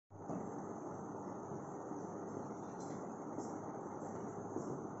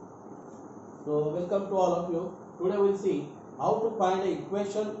So welcome to all of you. Today we'll see how to find the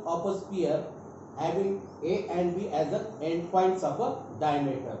equation of a sphere having A and B as the endpoints of a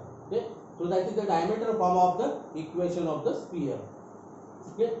diameter. Okay. So that is the diameter form of the equation of the sphere.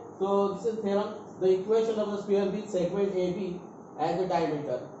 Okay. So this is theorem. The equation of the sphere with segment AB as the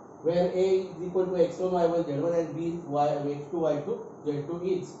diameter, where A is equal to x1, y1, z1 and B is x2, y2,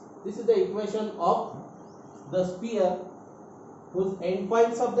 z2 is. This is the equation of the sphere whose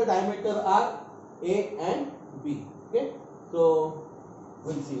endpoints of the diameter are A and B. Okay, so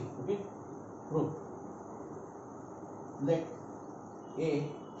we'll see. Okay, proof. Let A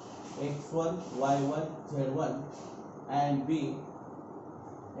x1, y1, z1 and B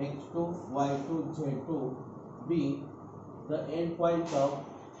x2, y2, z2 be the endpoints of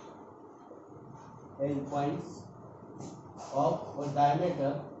a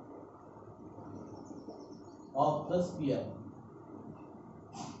diameter of the sphere.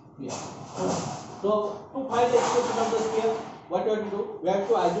 So to find the equation of the sphere, what we have to do? We have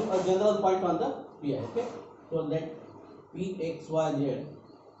to assume a general point on the sphere. Okay. So let P x y z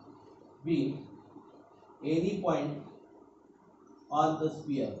be any point on the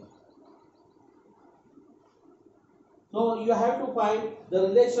sphere. So you have to find the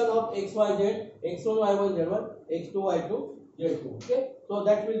relation of x y z, x1 y1 z1, x2 y2 z2. Okay. So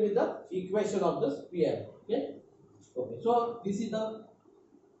that will be the equation of the sphere. Okay. Okay. So this is the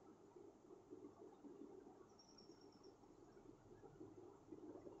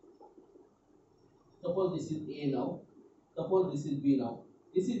suppose this is A now, suppose this is B now,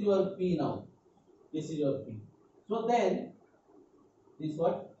 this is your P now, this is your P. So then this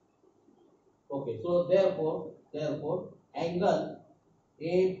what? Okay, so therefore angle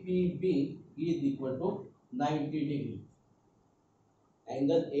APB is equal to 90 degree.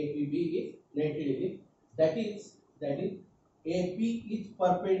 Angle APB is 90 degree. That is AP is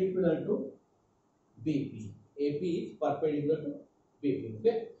perpendicular to BP. AP is perpendicular to BP.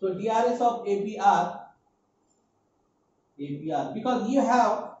 Okay. So DRS of APR because you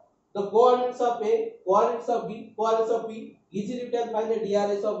have the coordinates of A, coordinates of B, coordinates of P. Easily you can find the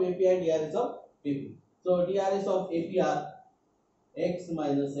DRS of AP and DRS of BP. So DRS of APR x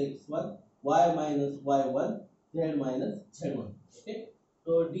minus x1, y minus y1, z minus z1. Okay.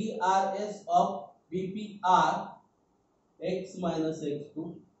 So DRS of BPR x minus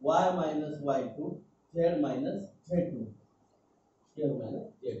x2, y minus y2, z minus z2. Z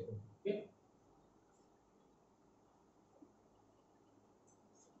minus z2. Okay.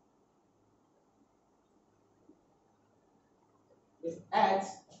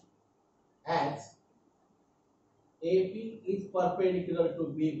 As AP is perpendicular to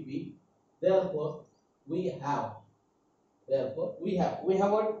BP, therefore we have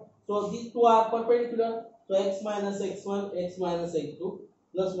what? So these two are perpendicular. So x minus x1, x minus x2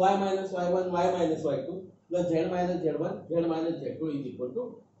 plus y minus y1, y minus y2 plus z minus z1, z minus z2 is equal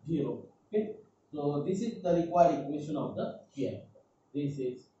to 0. Okay. So this is the required equation of the sphere. This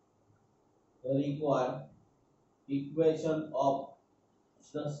is the required equation of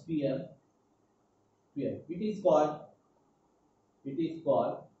the sphere. It is called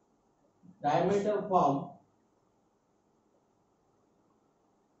diameter form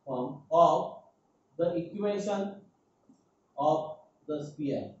of the equation of the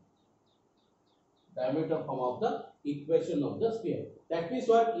sphere. Diameter form of the equation of the sphere. That means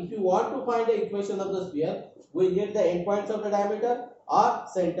what? If you want to find the equation of the sphere, we need the endpoints of the diameter or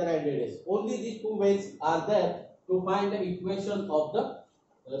center and radius. Only these two ways are there to find the equation of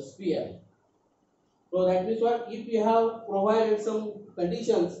the sphere. So that means what? If you have provided some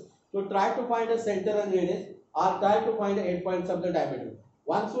conditions, so try to find the center and radius or try to find the endpoints of the diameter.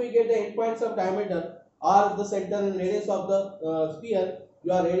 Once we get the endpoints of diameter or the center and radius of the sphere,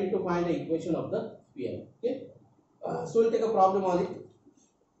 you are ready to find the equation of the sphere. Okay. So we'll take a problem on it.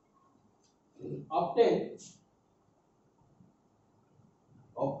 Obtain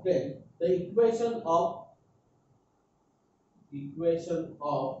the equation of the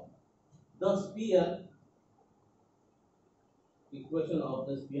sphere. Equation of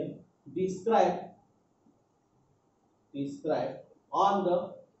the sphere described on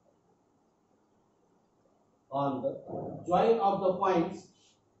the join of the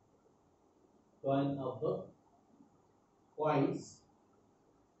points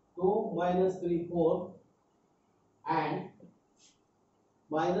 2, minus 3, 4 and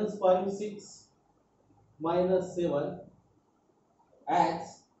minus 5, 6, minus 7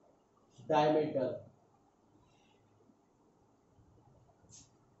 as diameter.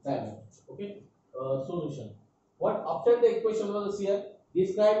 Okay. Solution. What? Obtain the equation of the sphere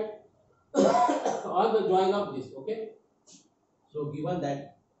described on the join of this. Okay. So given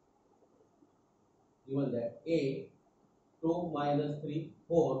that given that A 2 minus 3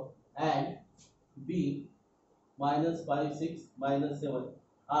 4 and B minus 5 6 minus 7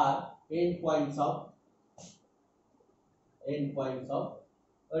 are endpoints of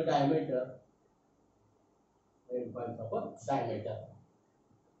a diameter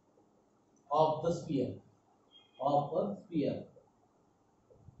of the sphere of a sphere.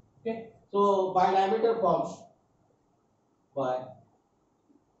 Okay, so by diameter form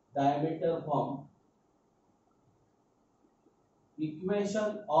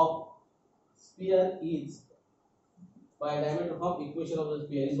equation of sphere is equation of the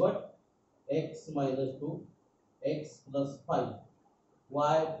sphere is what? X minus 2 x plus 5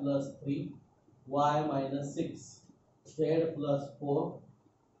 y plus 3 y minus 6 z plus 4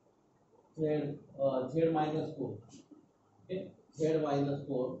 z minus 4. Okay, z minus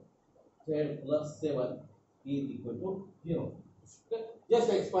 4 z plus 7 is equal to 0. Okay, just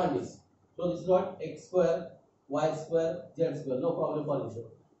expand this. So this is what? X square y square z square, no problem for this.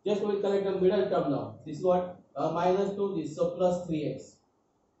 Just we will collect the middle term now. This is what? Minus 2, this, so plus 3x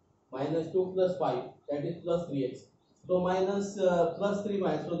minus 2 plus 5, that is plus 3x. So minus plus 3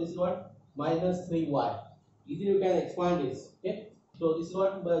 minus, so this is what? Minus 3y. Easily you can expand this. Okay, so this is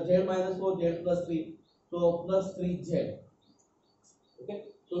what? Z minus 4 z plus 3, so plus 3z. Okay,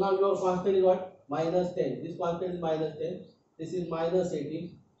 so now your constant is what? Minus 10. This constant is minus 10. This is minus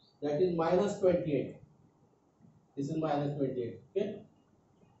 18. That is minus 28. This is minus 28. Okay,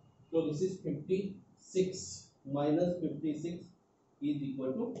 so this is 56. Minus 56 is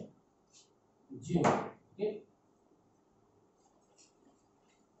equal to 0. Okay.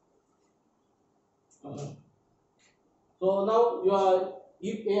 So now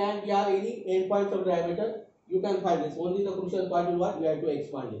if A and B are any endpoints of diameter, you can find this. Only the crucial part is what? You have to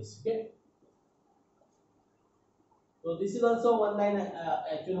expand this. Okay. So this is also one line,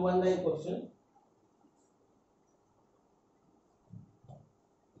 actually one line question.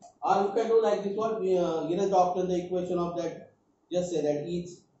 Or you can do like this one. Give us often the equation of that. Just say that each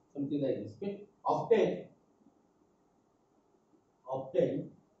something like this. Okay.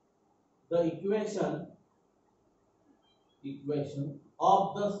 Obtain the equation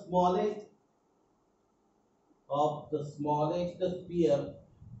of the smallest sphere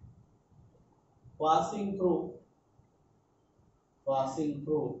passing through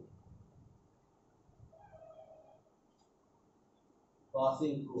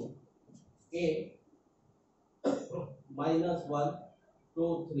A minus 1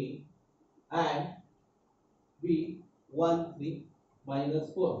 2 3 and B 1 3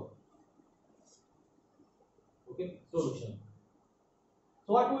 minus 4. Okay, solution.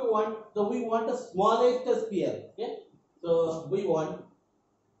 So what we want? So we want the smallest sphere. Okay, so we want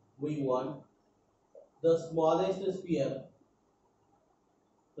the smallest sphere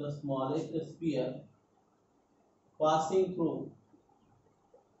passing through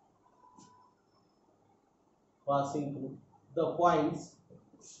the points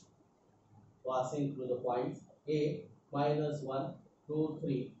A minus 1 2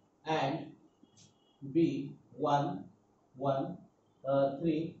 3 and B 1 1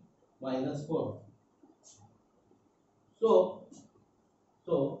 3 minus 4. So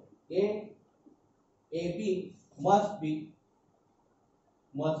AB must be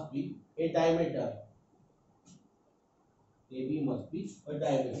a diameter. AB must be a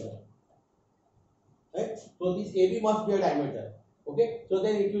diameter. Right? So this AB must be a diameter. Okay. So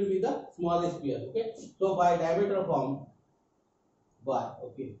then it will be the smallest sphere. Okay. So by diameter form, by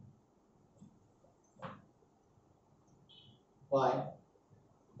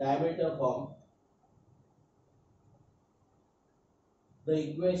diameter form, the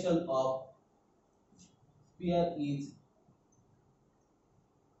equation of sphere is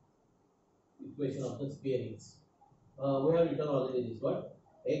we have written already this one: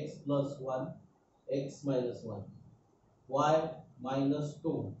 x plus 1 x minus 1 y minus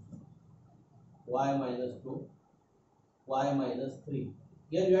 2 y minus 2 y minus 3.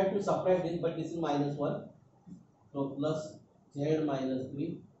 Here you have to subtract this, but this is minus 1, so plus z minus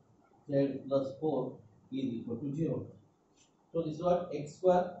 3 z plus 4 is equal to 0. So this is what? X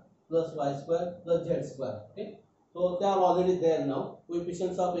square plus y square plus z square. Okay, so they are already there now.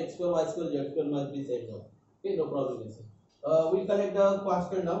 Coefficients of x square y square z square must be set now. Okay, no problem. We collect the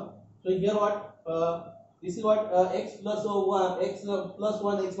constant now. So here what? This is what? X plus 1 x plus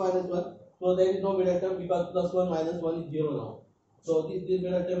 1 x minus 1. So there is no middle term because plus 1 minus 1 is 0 now. So this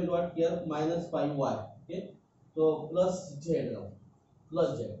middle term is what? Here minus 5y. Okay, so plus z now.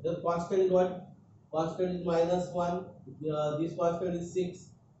 Plus z. The constant is what? Constant is minus 1. This constant is 6.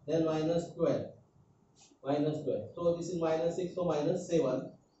 Then minus 12. So this is minus 6. So minus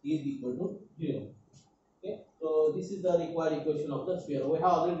 7 is equal to 0. So this is the required equation of the sphere. We have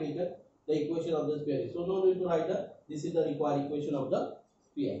already written the equation of the sphere. So no need to write this is the required equation of the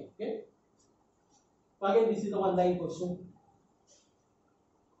sphere. Okay. So again, this is the one line question.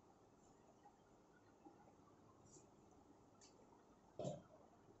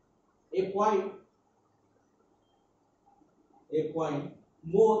 A point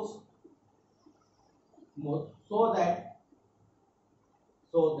moves so that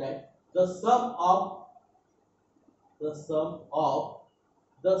the sum of the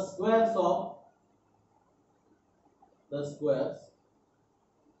squares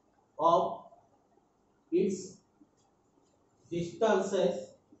of its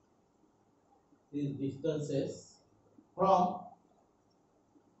distances from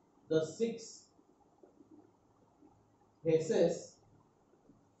the six faces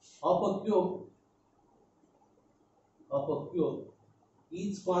of a cube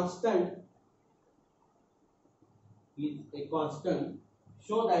is a constant,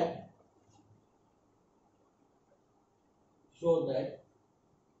 show that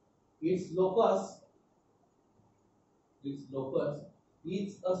its locus is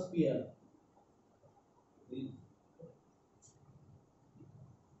a sphere.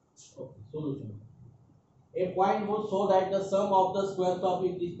 Okay, solution. A point moves so that the sum of the squares of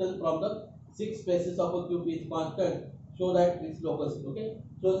its distance from the six faces of a cube is constant, so that its locus is okay.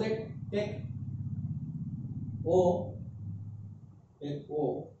 So let's take O.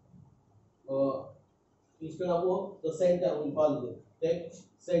 Instead of O, the center we call it. Take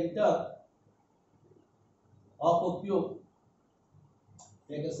center of a cube.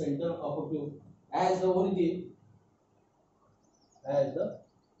 Take a center of a cube as the origin, and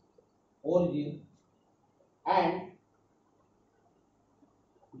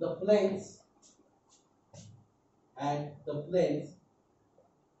the planes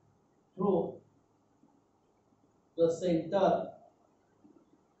through the center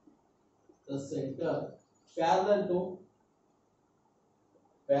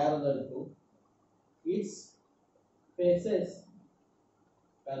parallel to its faces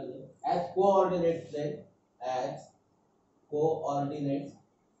as coordinate plane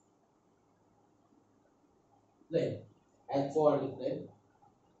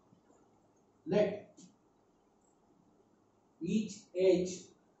let each edge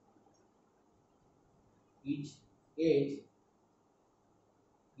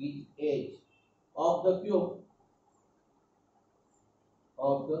of the cube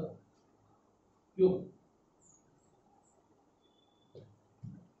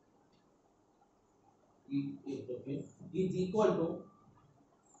is equal to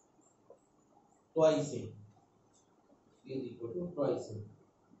twice a.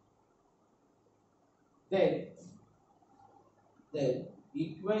 Then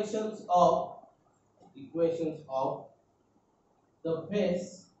equations of the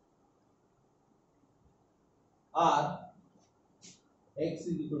face are x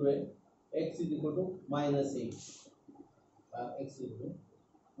is equal to minus a, x is equal to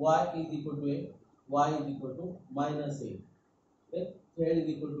y is equal to a, y is equal to minus a, okay? Z is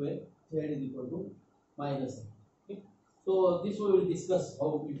equal to a, z is equal to minus a. Okay? So this we will discuss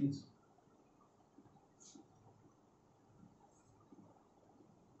how it is.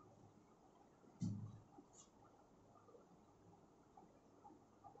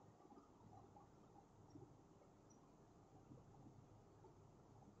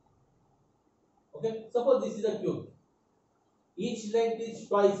 Okay, suppose this is a cube. Each length is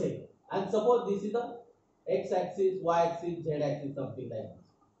twice a, and suppose this is the x-axis, y-axis, z-axis, something like this.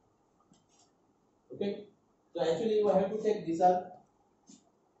 Okay, so actually you have to take this as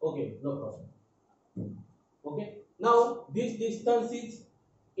okay, no problem. Okay, now this distance is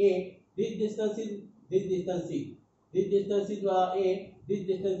a, this distance is a, this distance is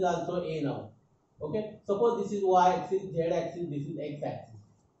also a now. Okay, suppose this is y-axis, z-axis, this is x-axis.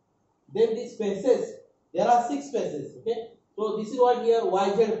 Then these spaces, there are six spaces. Okay, so this is what here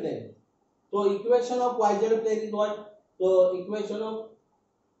yz plane. So equation of yz plane is what? So equation of,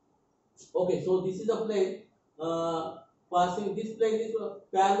 okay, so this is a plane passing, this plane is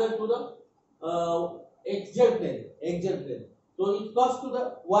parallel to the xz plane. So it comes to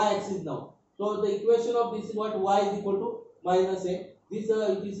the y axis now. So the equation of this is what? Y is equal to minus a. This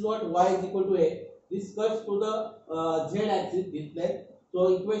it is what? Y is equal to a. This cuts to the z axis, this plane.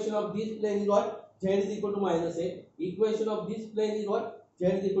 So equation of this plane is what? Z is equal to minus a. Equation of this plane is what? Z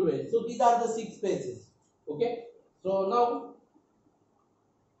is equal to a. So these are the six spaces. Okay. So now,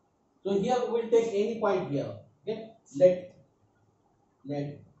 so here we will take any point here. Okay. Let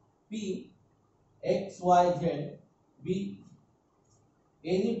P x y z be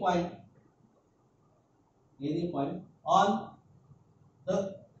any point any point on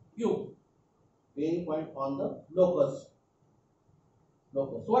the cube, any point on the locus. So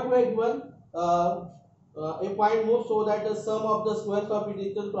what we have given, a point moves so that the sum of the squares of its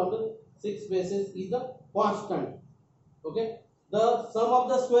distance from the six faces is a constant. Okay, the sum of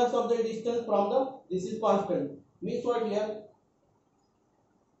the squares of the distance from the, this is constant, means what here?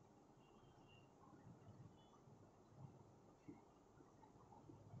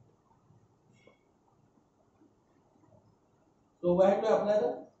 So we have to apply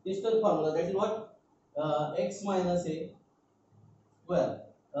the distance formula, that is what, x minus a square,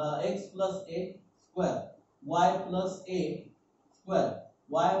 x plus a square, y plus a square,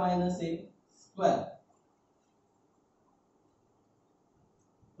 y minus a square.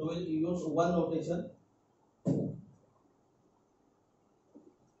 So we'll use one notation,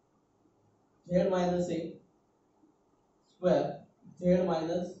 z minus a square, z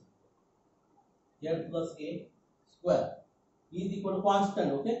minus z plus a square is equal to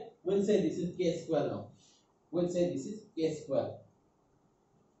constant. Okay, we'll say this is k square now. We'll say this is k square.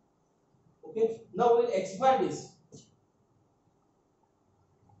 Okay, now we'll expand this.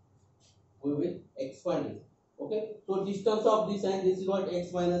 We will expand it. Okay, so distance of this and this is what,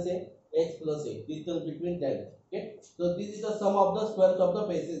 x minus a, x plus a, distance between them. Okay, so this is the sum of the squares of the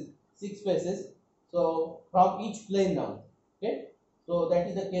faces, six faces. So from each plane down. Okay, so that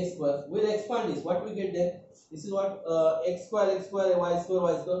is the k square. We'll expand this. What we get there? This is what, x square, y square,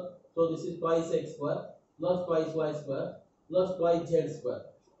 y square. So this is twice x square plus twice y square plus twice z square.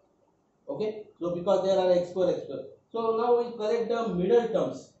 Okay, so because there are x square, x square. So now we collect the middle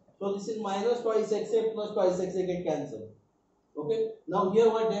terms. So this is minus twice xa plus twice xa get cancelled. Okay, now here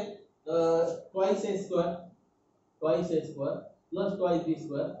what then? Twice a square plus twice b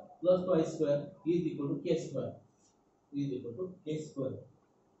square plus twice square is equal to k square. Is equal to k square.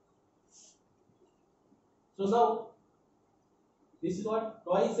 So now this is what,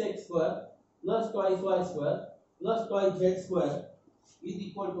 twice x square plus twice y square plus twice z square is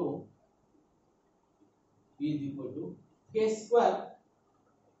equal to k square.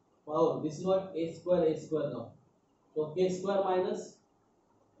 Wow, this is what, a square now. So k square minus,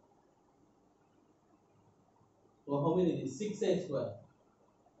 so how many is 6a square?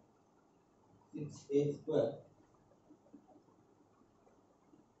 6a square.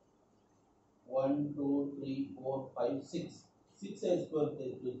 1, 2, 3, 4, 5, 6. 6a square.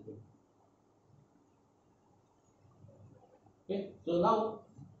 Okay, so now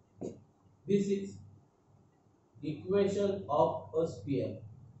this is equation of a sphere.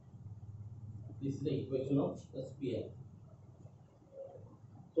 This is the equation of a sphere.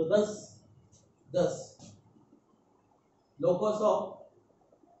 So thus locus of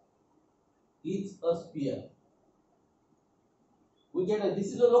is a sphere. We get a, this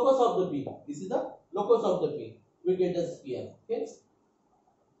is the locus of the P. This is the locus of the P. We get the sphere. Okay.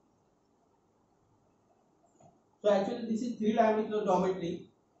 So actually this is three-dimensional geometry.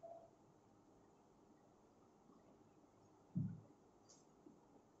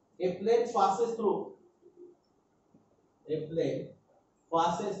 A plane passes through a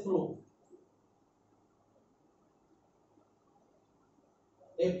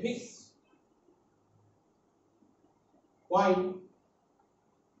fixed point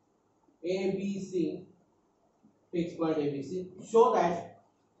ABC, fixed point ABC. Show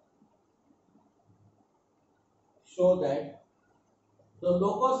that the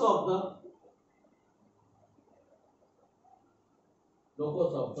locus of the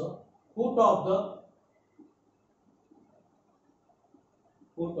foot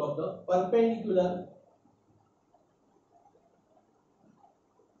of the perpendicular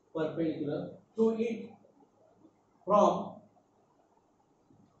to it from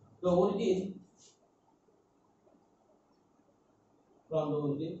the origin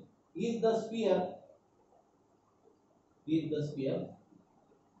is the sphere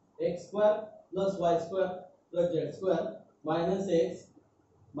x square plus y square plus z square minus x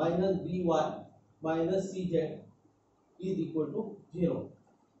minus by minus cz is equal to 0.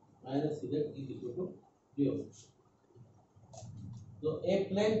 So a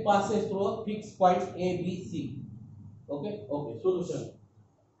plane passes through a fixed point ABC. Okay. Solution.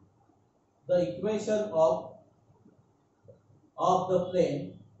 The equation of the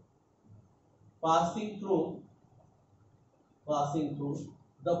plane passing through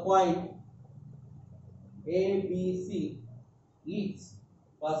the point ABC is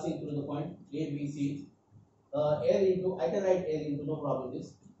passing through the point ABC. L into, I can write L into, no problem.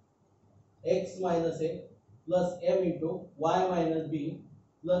 This x minus a plus m into y minus b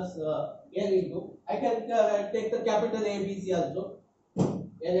plus L into, I can take the capital ABC also,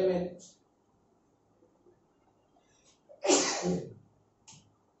 element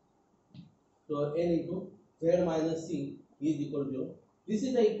So n into z minus c is equal to 0. This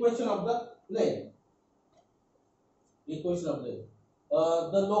is the equation of the plane. Equation of plane.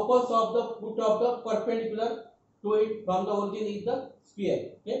 The locus of the foot of the perpendicular to it from the origin is the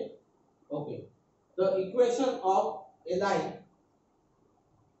sphere. Okay. Okay. The equation of a line.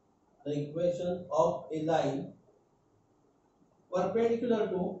 The equation of a line perpendicular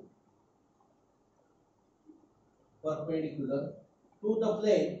to the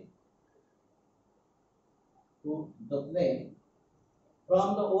plane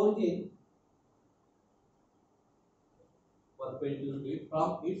from the origin perpendicular to it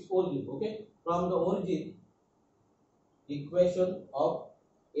from its origin. Okay, from the origin equations.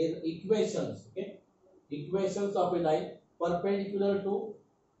 Okay, equations of a line perpendicular to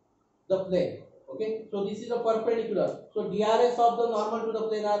the plane. Okay, so this is a perpendicular. So DRS of the normal to the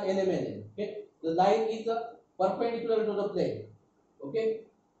plane are NMN. Okay, the line is perpendicular to the plane. Okay,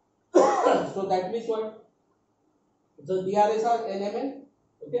 so that means what? So DRS are NMN.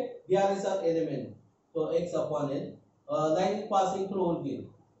 Okay, DRS are NMN. So x upon n. Line is passing through origin.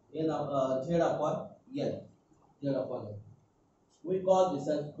 Z upon n. Z upon n. We call this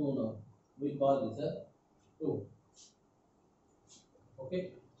as 2 now. We call this as 2.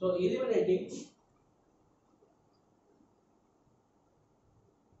 Okay, so eliminating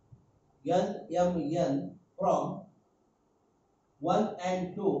n from 1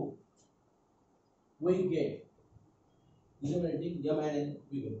 and 2, we get eliminating m and n,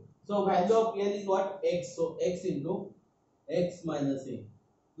 we get. So value of n is what? X. So x into x minus a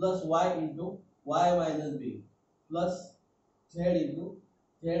plus y into y minus b plus z into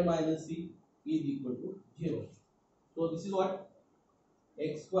z minus c is equal to 0. So this is what?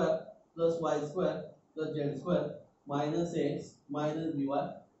 X square plus y square plus z square minus x minus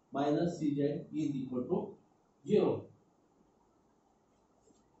by minus cz is equal to 0.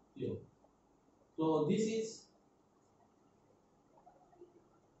 0. So this is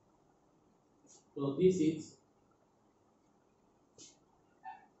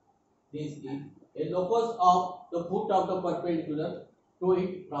a locus of the foot of the perpendicular to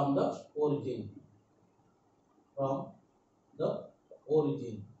it from the origin.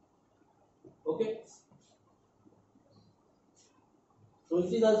 Okay. So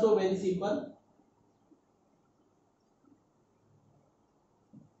it is also very simple.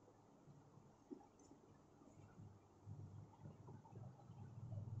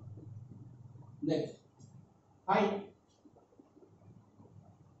 Next, find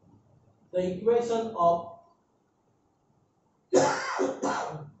the equation of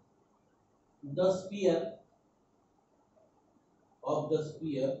the sphere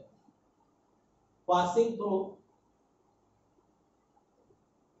passing through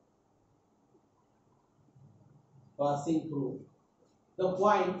the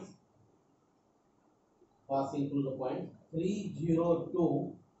points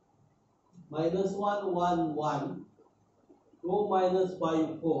 302 minus 1 1 1 2 minus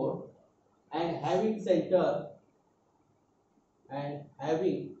 5 4 and having center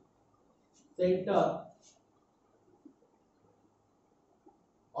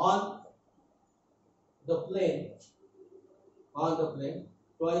on the plane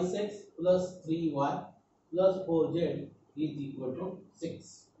twice x plus 3y plus 4z is equal to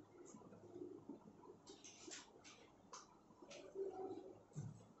 6.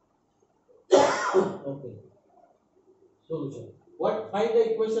 Okay. Solution. What? Find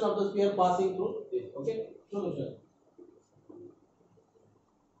the equation of the sphere passing through this. Okay. Solution.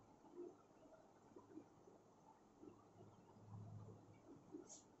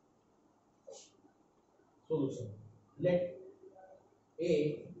 Let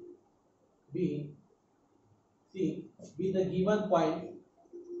A, B, C be the given points.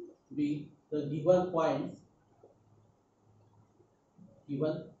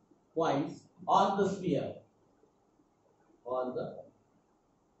 On the sphere.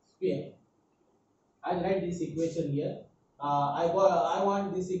 I'll write this equation here. I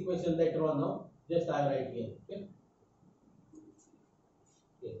want this equation later on now. Just I write here. Okay.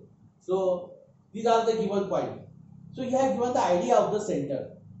 So these are the given points. So you have given the idea of the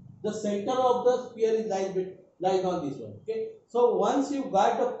center. The center of the sphere is lies on this one. Okay. So once you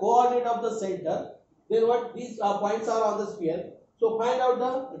got the coordinate of the center, then what these points are on the sphere. So find out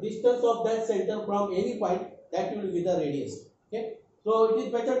the distance of that center from any point. That will be the radius. Okay. So it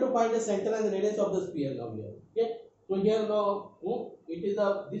is better to find the center and the radius of the sphere now here. Okay. So here now it is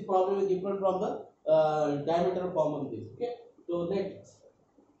this problem is different from the diameter form of this. Okay. So let.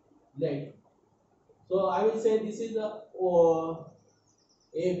 So I will say this is the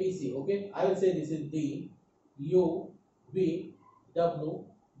ABC. Okay. I will say this is D, U, V W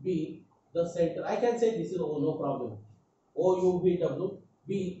B the center. I can say this is O, no problem. O U V W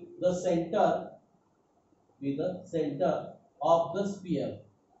B the center, be the center of the sphere,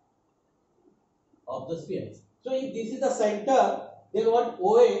 of the sphere. So if this is the center, then what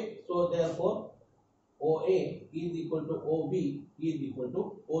OA? So therefore OA is equal to OB is equal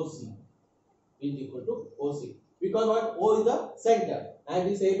to OC, is equal to OC, because what O is the center and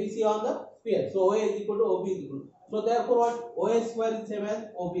this ABC on the sphere. So OA is equal to OB is equal to. So therefore what OA square is same as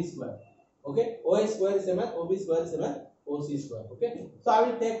OB square. Okay, OA square is same as OB square is same as OC square. Okay, so I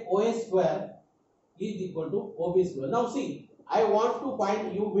will take OA square is equal to OB square. Now see, I want to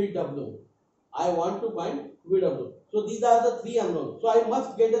find UVW. I want to find VW. So these are the three unknowns. So I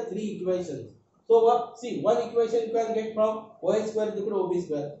must get the three equations. So what? See, one equation you can get from OA square is equal to OB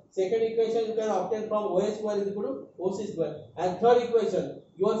square. Second equation you can obtain from OA square is equal to OC square. And third equation,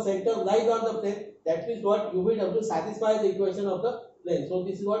 your center lies on the plane. That means what UVW satisfies the equation of the plane. So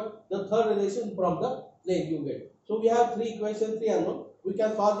this is what the third relation from the plane you get. So we have three equations, three unknown. We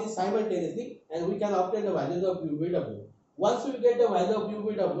can solve this simultaneously and we can obtain the values of UVW. Once we get the value of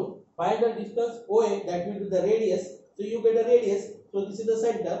UVW, find the distance OA, that will be the radius. So you get a radius. So this is the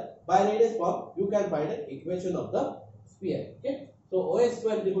center. By radius form, you can find the equation of the sphere. Okay. So OA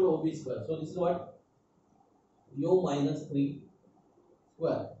square is equal to OB square. So this is what U minus 3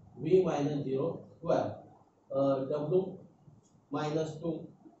 square, V minus 0 square, W minus 2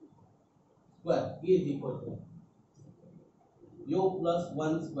 square is equal to U plus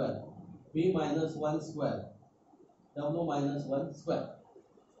 1 square, V minus 1 square, W minus 1 square.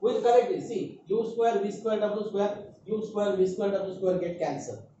 We will correct it. See, U square, V square, W square, U square, V square, W square get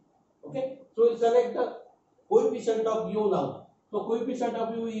cancelled. Okay. So we will select the coefficient of U now. So coefficient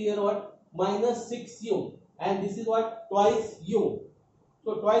of U here what? Minus 6U. And this is what? Twice U.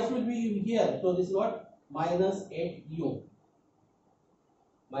 So twice will be here. So this is what? Minus 8U.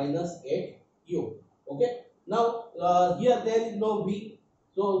 Minus 8U. Okay. Now here there is no V.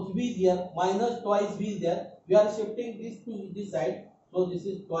 So V is here. Minus twice V is there. We are shifting this to this side. So this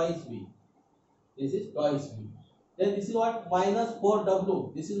is twice V. This is twice V. Then this is what? Minus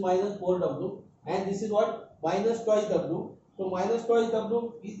 4W. This is minus 4W. And this is what? Minus twice W. So minus twice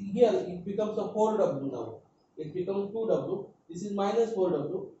W is here. It becomes a 4W now. It becomes 2W. This is minus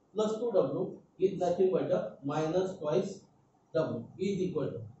 4W plus 2W is nothing but a minus twice W is equal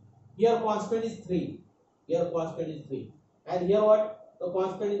to. Here constant is 3. Here constant is 3. And here what? The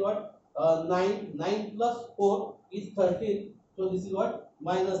constant is what? 9. 9 plus 4 is 13. So this is what?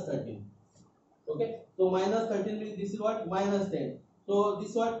 Minus 13. Okay. So minus 13 means this is what? Minus 10. So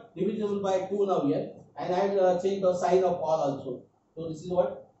this one divisible by 2 now here. And I will change the sign of all also. So this is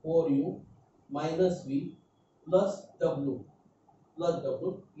what? 4U minus V plus W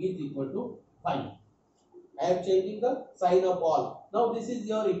is equal to 5. I am changing the sign of all. Now this is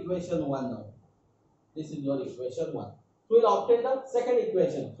your equation 1 now. This is your equation 1. So we will obtain the second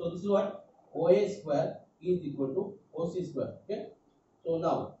equation. So this is what? OA square is equal to OC square. Okay. So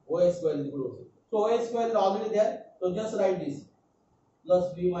now OA square is equal to OC. So OA square is already there. So just write this.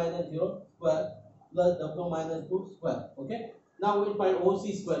 Plus V minus 0 square plus W minus 2 square. Okay. Now we will find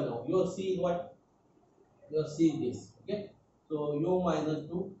OC square now. Your C is what? Your C is this. Okay. So U minus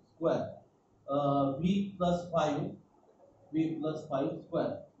 2 square. V plus 5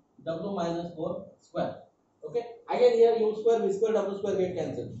 square. W minus 4 square. Okay. Again here U square, V square, W square get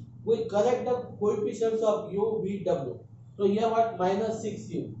cancelled. We collect the coefficients of U, V, W. So here what? Minus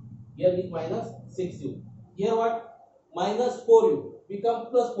 6U. Here is minus 6U. Here what? Minus 4U. Become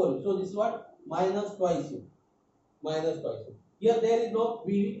plus 4U. So this is what? Minus twice U. Minus twice U. Here there is no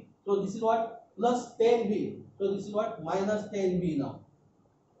V. So this is what? Plus 10V. So this is what? Minus 10V now.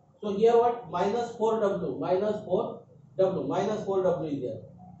 So here what? Minus 4W. Minus 4W. Minus 4W is there.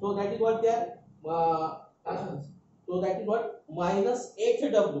 So that is what there? So that is what? Minus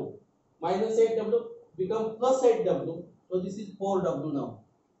 8W. Minus 8W become plus 8W. So this is 4W now.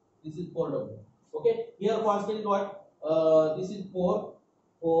 This is 4W. Okay. Here constant is what? This is 4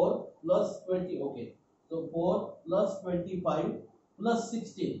 plus 20. Okay. So 4 plus 25 plus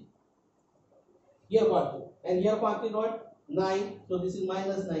 16. Here constant. And here constant is what? 9. So this is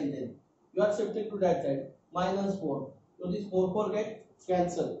minus 9 then. You are shifting to that side. Minus 4. So this 4 get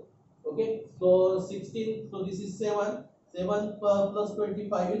cancelled. Okay. So 16. So this is 7. 7 plus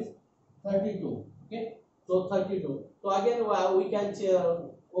 25 is 32. Okay. So 32. So again we can change.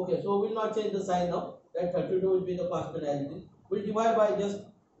 Okay. So we will not change the sign now. That 32 will be the constant as it is. We'll divide by this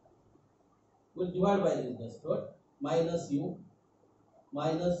just what? Minus U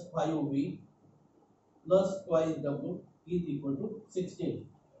minus 5V plus twice W is equal to 16.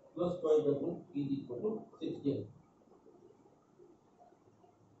 Plus twice W is equal to 16.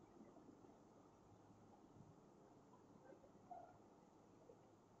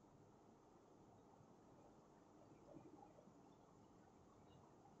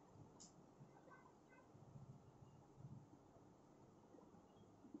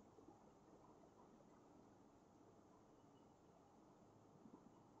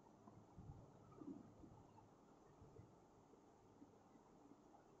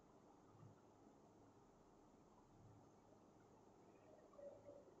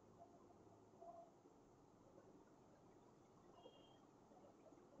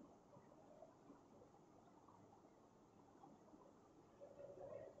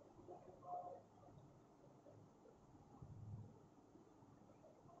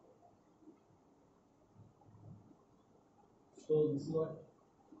 So this is what.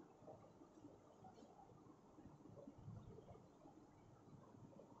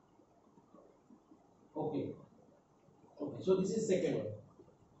 Okay. Okay. So this is second one.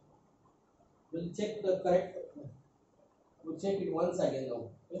 We'll check the correct. We'll check it once again now.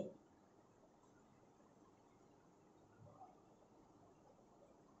 Okay.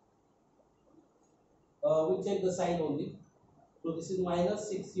 We'll check the sign only. So this is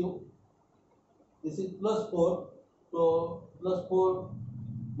minus 6u. This is plus 4. So plus 4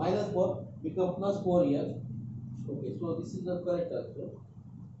 minus 4 become plus 4 here. Okay. So this is the correct answer.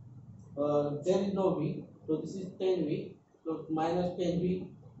 There is no v. So this is 10v. So minus 10v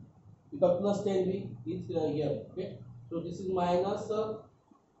because plus 10v is here. Okay. So this is minus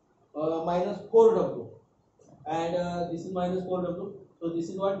 4w and this is minus 4w. So this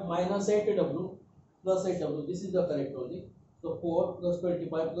is what minus 8w plus 8w. This is the correct only. So 4 plus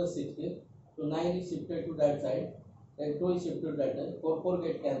 25 plus 16. So 9 is shifted to that side. Then 2 is shifted to that side. 4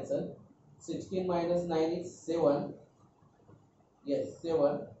 get cancelled. 16 minus 9 is 7. Yes,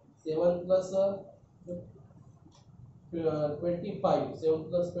 7. 7 plus 25. 7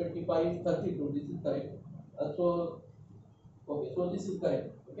 plus 25 is 32. This is correct. So okay, so this is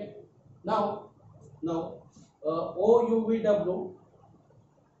correct. Okay. Now OUVW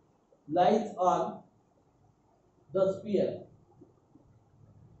lies on the sphere.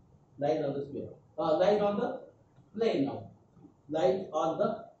 Lies on the sphere. Lies on the plane now. Lies on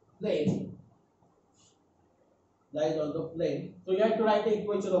the plane. Lies on the plane. So you have to write the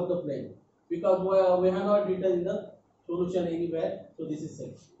equation of the plane because we have not written the solution anywhere. So this is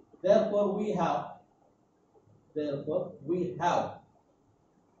 6. Therefore we have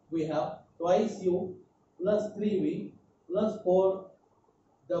twice u plus 3v plus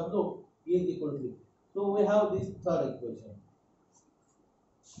 4w is equal to 3. So we have this third equation.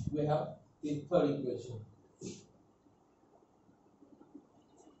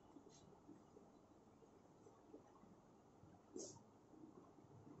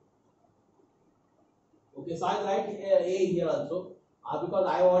 Okay, so I write a here also because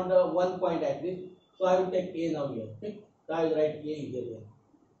I want 1 point at least. So I will take a now here. Okay, so I will write a here.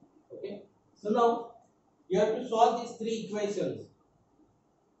 Okay, so now you have to solve these 3 equations.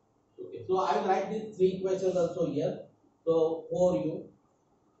 Okay, so I will write these 3 equations also here. So 4u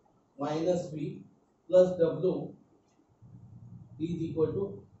minus v plus w is equal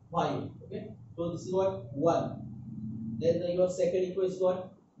to 5. Okay, so this is what 1. Then your second equation what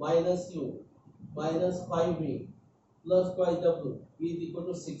minus u minus 5v plus twice w is equal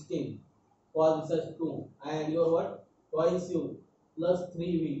to 16. For this as 2 and your what twice u plus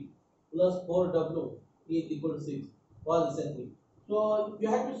 3v plus 4w is equal to 6. For this as 3. So you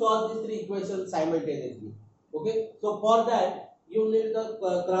have to solve these 3 equations simultaneously. Okay. So for that you need the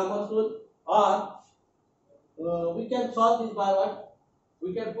Cramer's rule, or we can solve this by what?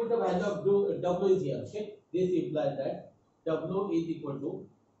 We can put the value of w is here. Okay. This implies that w is equal to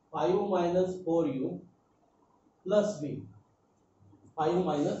 5 minus 4u plus v. 5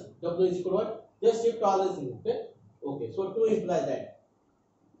 minus w is equal to what? Just shift all this in. Okay. Okay. So 2 implies that.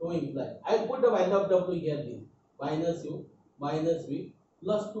 2 implies. I will put the value of w here. This minus u minus v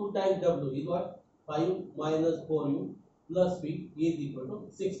plus 2 times w is what? 5 minus 4u plus v is equal to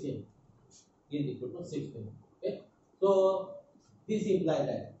 16. Okay. So this implies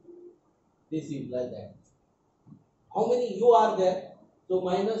that. How many u are there? So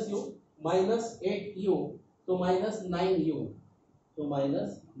minus u minus 8u. So minus 9u.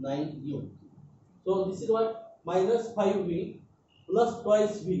 So this is what? Minus 5v plus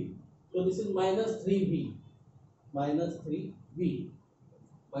twice v. So this is minus 3v.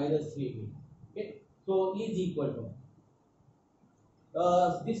 Okay. So is equal to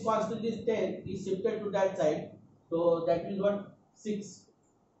this constant is 10 is shifted to that side. So that is what 6.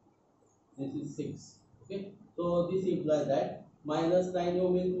 This is 6. Okay. So this implies that minus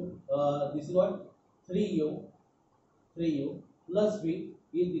 9u means this is what 3u plus v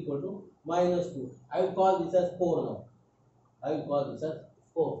is equal to minus 2. I will call this as 4 now.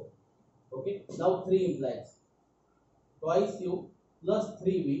 Okay. Now 3 implies twice u plus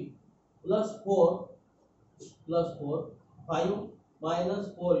 3v plus 4 5 minus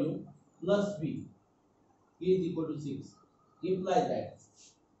 4u plus v is equal to 6. Implies that.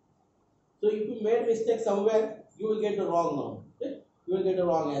 So if you made mistake somewhere, you will get the wrong now. Okay? You will get the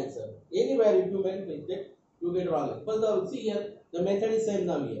wrong answer. Anywhere if you made mistake, you will get the wrong answer. But now see here, the method is same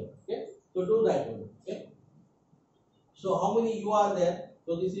now here. Okay? So do that one. Okay? So how many u are there?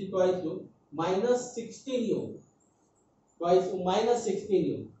 So this is twice u minus 16u. Twice u minus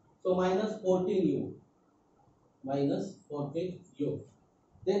 16u. So minus 14u.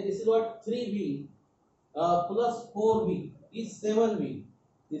 Then this is what 3v plus 4v. is 7v.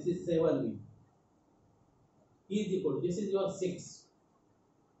 This is 7v. Is equal to, this is your 6.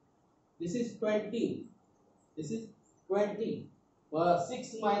 This is 20. This is 20.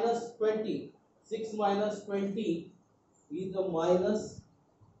 6 minus 20. 6 minus 20 is the minus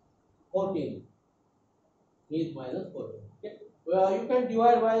 14. Is minus 14. Okay. You can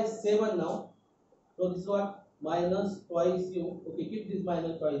divide by 7 now. So this is what? Minus twice u. Okay, keep this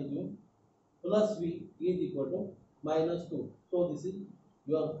minus twice u. Plus v is equal to minus 2. So this is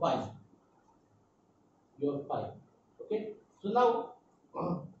your 5. Your 5. Okay. So now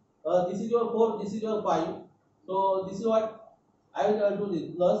this is your 4. This is your 5. So this is what? I will do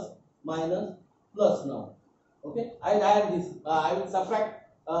this plus minus plus now. Okay. I will add this. I will subtract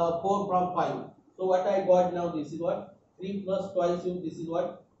 4 from 5. So what I got now, this is what? 3 plus twice u. This is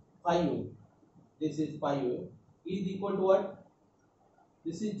what? 5u. This is 5u. Is equal to what?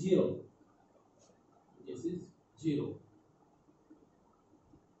 This is 0. This is 0.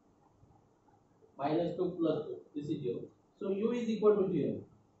 Minus 2 plus 2. This is 0. So u is equal to 0.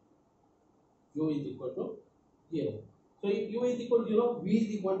 U is equal to 0. So if u is equal to 0, v is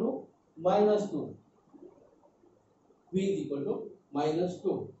equal to minus 2. V is equal to minus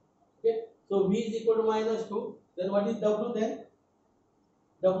 2. Okay. So v is equal to minus 2. Then what is w then?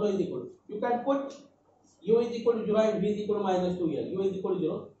 W is equal to, you can put u is equal to 0 and v is equal to minus 2 here. U is equal to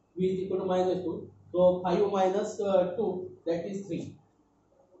 0, v is equal to minus 2. So 5 minus 2, that is 3.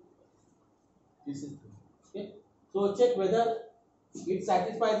 This is 3. Okay. So check whether it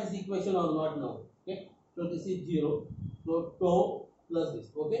satisfies this equation or not now. Okay. So this is 0. So 2 plus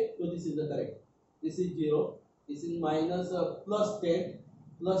this. Okay. So this is the correct. This is 0. This is minus plus 10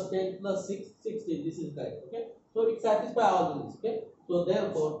 plus 10 plus 6, 16. This is correct. Okay. So it satisfies all of this. Okay. So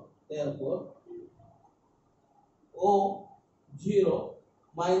therefore O 0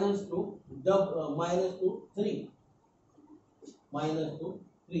 minus 2 minus 2 3 minus 2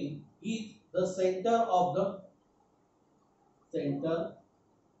 3 is the center of the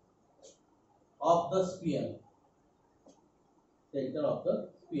sphere. Center of the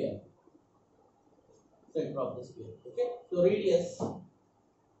sphere. Okay. So radius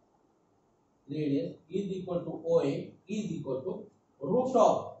is equal to OA is equal to root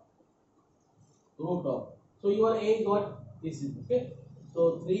of. So your A is what? This is, okay.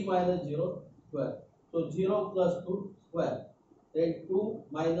 So 3 minus 0 square. So 0 plus 2 square. Then 2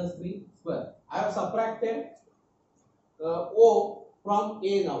 minus 3 square. I have subtracted O from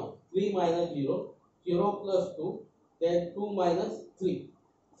A now. 3 minus 0. 0 plus 2. Then 2 minus 3.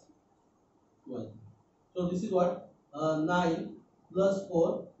 1. So this is what? 9 plus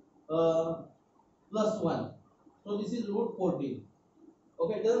 4 plus 1. So this is root 14.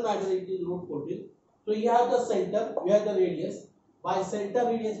 Okay, it doesn't matter, it is root 14. So you have the center, you have the radius. By center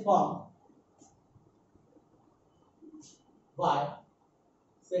radius form,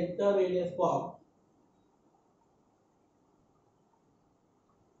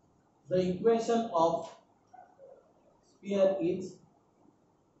 the equation of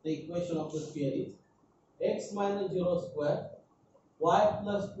the sphere is x minus 0 square, y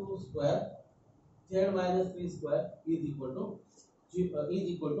plus 2 square, z minus 3 square is equal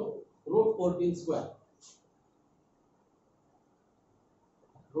to root 14 square.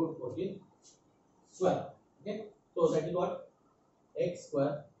 Root 14 square. Okay. So that is what? X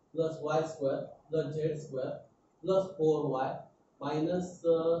square plus y square plus z square plus 4y minus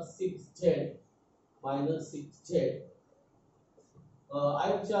 6z minus 6z. I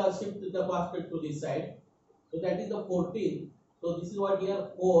will shift the basket to this side. So that is the 14. So this is what here?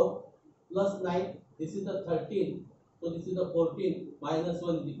 4 plus 9. This is the 13. So this is the 14 minus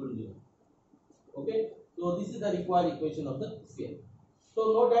 1 is equal to 0. Okay. So this is the required equation of the sphere.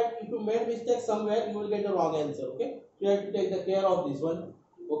 So note that if you made mistake somewhere, you will get the wrong answer. Okay. So you have to take the care of this one.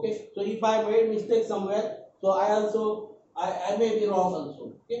 Okay. So if I made mistake somewhere, so I may be wrong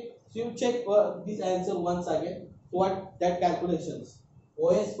also. Okay. So you check this answer once again. So what that calculations?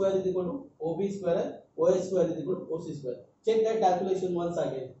 OA square is equal to OB square and OA square is equal to OC square. Check that calculation once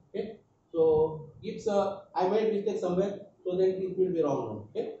again. Okay. So if I made mistake somewhere, so then it will be wrong now.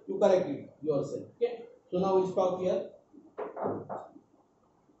 Okay. You correct it yourself. Okay. So now we stop here.